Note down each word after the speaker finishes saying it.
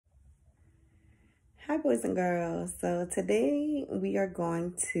Hi, boys and girls. So today we are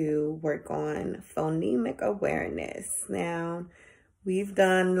going to work on phonemic awareness. Now, we've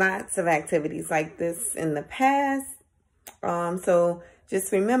done lots of activities like this in the past. So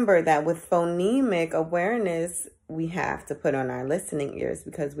just remember that with phonemic awareness, we have to put on our listening ears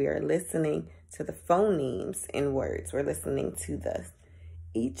because we are listening to the phonemes in words. We're listening to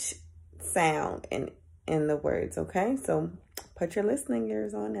each sound in the words, okay? So put your listening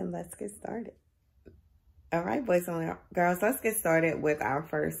ears on and let's get started. All right, boys and girls, let's get started with our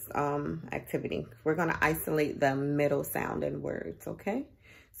first activity. We're going to isolate the middle sound in words, okay?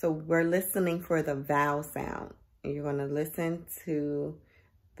 So we're listening for the vowel sound. And you're going to listen to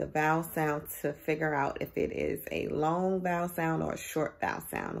the vowel sound to figure out if it is a long vowel sound or a short vowel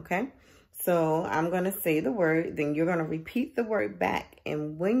sound, okay? So I'm going to say the word, then you're going to repeat the word back.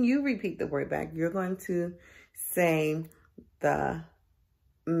 And when you repeat the word back, you're going to say the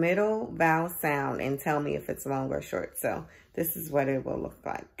middle vowel sound and tell me if it's long or short. So this is what it will look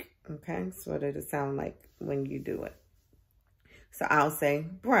like. Okay, so what it'll sound like when you do it. So I'll say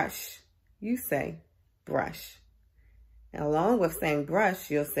brush. You say brush. And along with saying brush,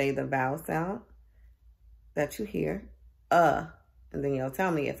 you'll say the vowel sound that you hear, and then you'll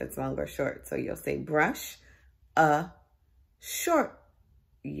tell me if it's long or short. So you'll say brush, short,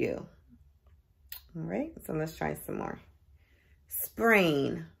 you. All right, so let's try some more.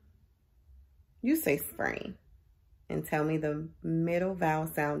 Sprain. You say sprain and tell me the middle vowel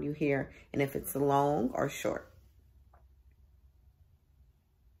sound you hear and if it's long or short.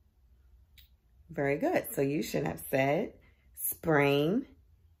 Very good. So you should have said sprain,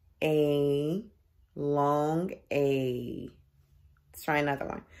 a, long a. Let's try another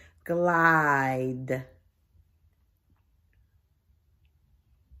one. Glide.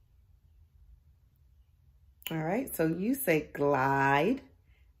 All right, so you say glide,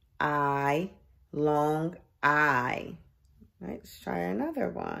 I, long I. All right, let's try another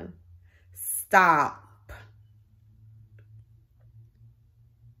one. Stop.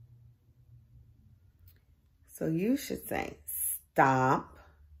 So you should say stop,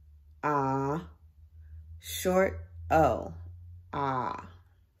 short O,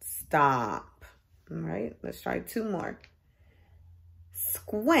 stop. All right, let's try two more.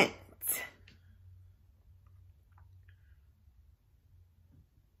 Squint.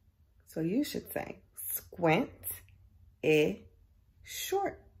 So you should say squint,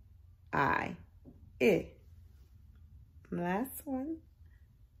 short I, Last one.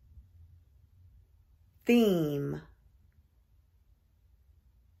 Theme.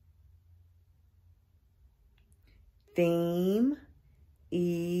 Theme,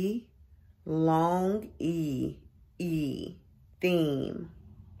 long E, theme.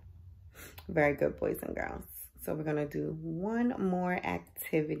 Very good, boys and girls. So we're gonna do one more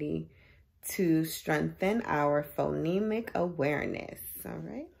activity to strengthen our phonemic awareness, all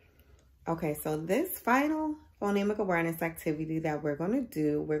right? Okay, so this final phonemic awareness activity that we're going to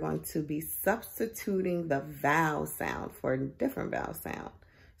do, we're going to be substituting the vowel sound for a different vowel sound.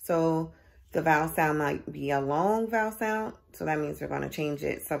 So the vowel sound might be a long vowel sound, so that means we're going to change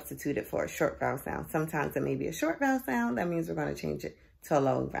it, substitute it for a short vowel sound. Sometimes it may be a short vowel sound, that means we're going to change it to a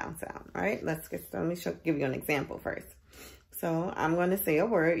long vowel sound, all right? Let's get started. Let me give you an example first. So I'm going to say a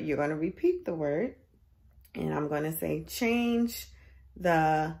word, you're going to repeat the word, and I'm going to say change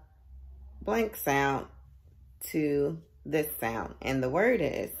the blank sound to this sound. And the word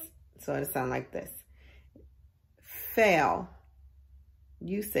is, so it'll sound like this. Fail.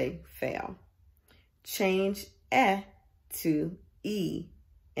 You say fail. Change to E.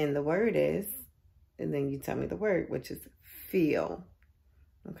 And the word is, and then you tell me the word, which is feel.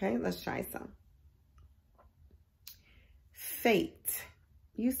 Okay, let's try some. Fate.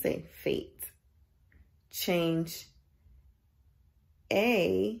 You say fate. Change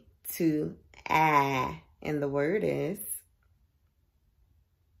A to A, and the word is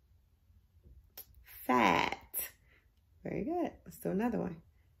fat. Very good. Let's do another one.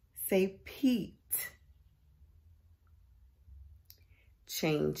 Say Pete.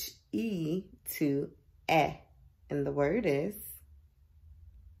 Change E to E, and the word is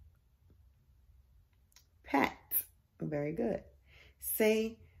pet. Very good.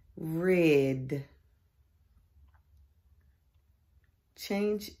 Say rid.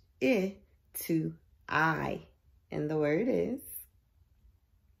 Change it to I, and the word is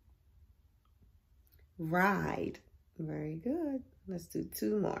ride. Very good. Let's do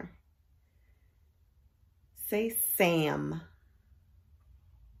two more. Say Sam.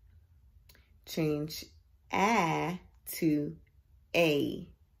 Change A to A,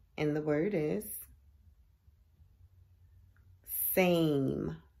 and the word is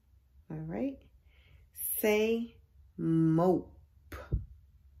same. All right. say mope.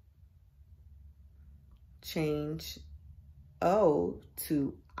 Change O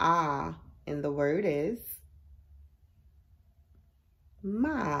to ah, and the word is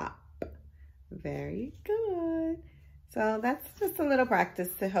mop. Very good. So that's just a little practice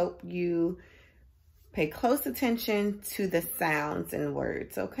to help you pay close attention to the sounds and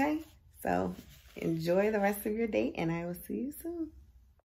words, okay? So enjoy the rest of your day, and I will see you soon.